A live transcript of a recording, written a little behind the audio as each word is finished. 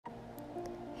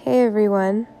Hey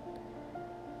everyone,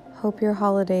 hope your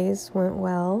holidays went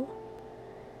well.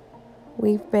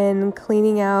 We've been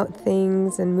cleaning out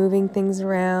things and moving things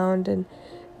around and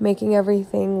making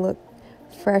everything look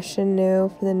fresh and new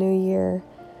for the new year.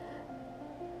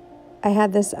 I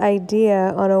had this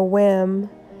idea on a whim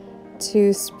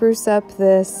to spruce up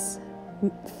this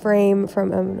frame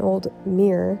from an old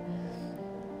mirror,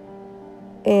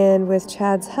 and with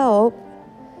Chad's help,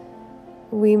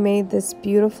 we made this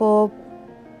beautiful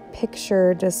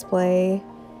picture display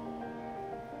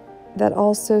that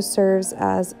also serves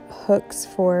as hooks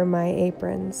for my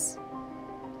aprons.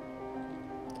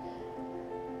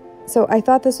 So I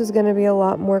thought this was going to be a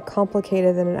lot more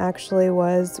complicated than it actually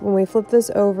was. When we flipped this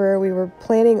over, we were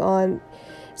planning on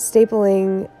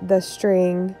stapling the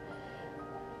string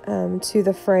to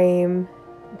the frame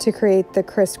to create the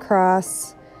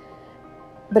crisscross.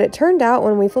 But it turned out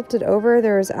when we flipped it over,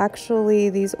 there was actually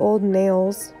these old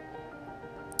nails.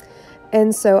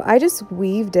 And so I just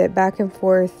weaved it back and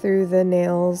forth through the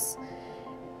nails.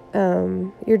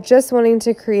 You're just wanting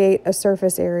to create a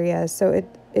surface area, so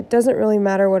it doesn't really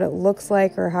matter what it looks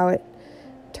like or how it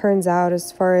turns out as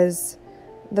far as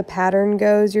the pattern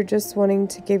goes. You're just wanting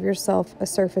to give yourself a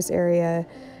surface area,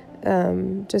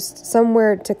 just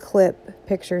somewhere to clip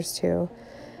pictures to.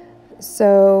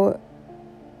 So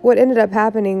what ended up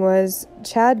happening was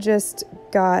Chad just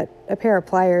got a pair of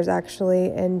pliers actually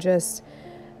and just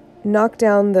knocked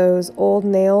down those old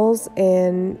nails,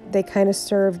 and they kind of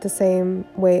served the same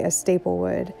way a staple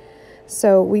would.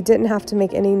 So we didn't have to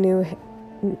make any new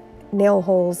nail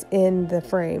holes in the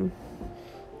frame,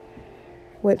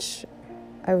 which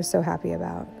I was so happy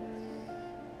about.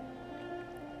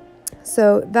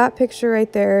 So that picture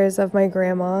right there is of my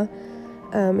grandma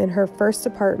in her first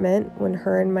apartment when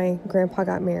her and my grandpa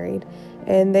got married,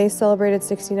 and they celebrated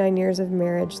 69 years of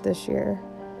marriage this year.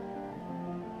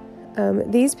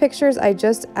 These pictures I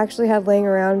just actually had laying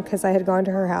around because I had gone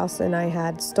to her house and I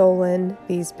had stolen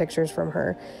these pictures from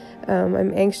her.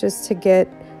 I'm anxious to get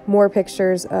more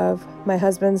pictures of my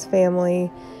husband's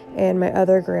family and my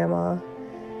other grandma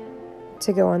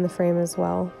to go on the frame as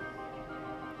well.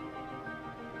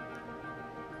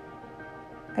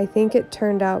 I think it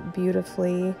turned out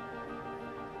beautifully.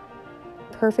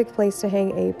 Perfect place to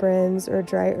hang aprons or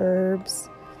dry herbs.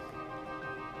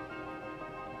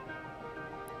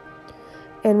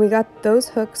 And we got those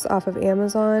hooks off of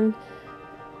Amazon.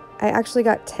 I actually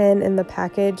got 10 in the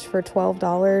package for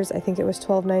 $12. I think it was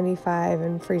 $12.95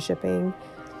 and free shipping.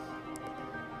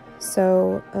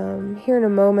 So here in a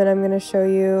moment, I'm going to show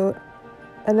you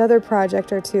another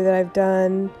project or two that I've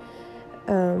done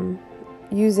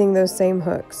using those same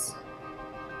hooks.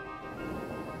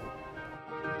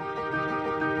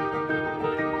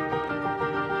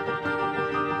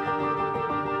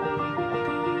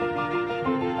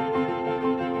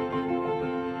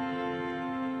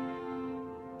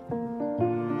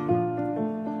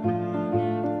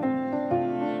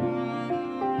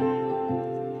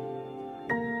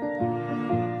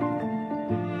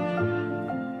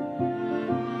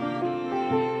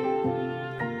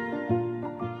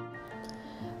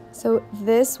 So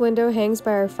this window hangs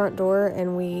by our front door,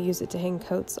 and we use it to hang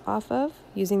coats off of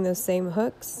using those same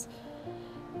hooks.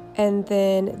 And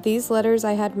then these letters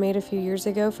I had made a few years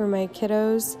ago for my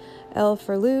kiddos, L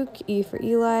for Luke, E for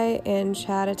Eli, and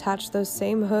Chad attached those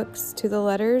same hooks to the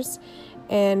letters,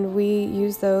 and we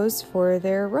use those for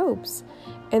their robes.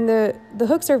 And the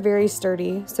hooks are very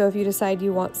sturdy, so if you decide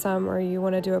you want some or you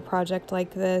want to do a project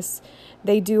like this,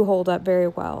 they do hold up very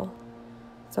well.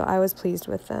 So I was pleased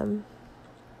with them.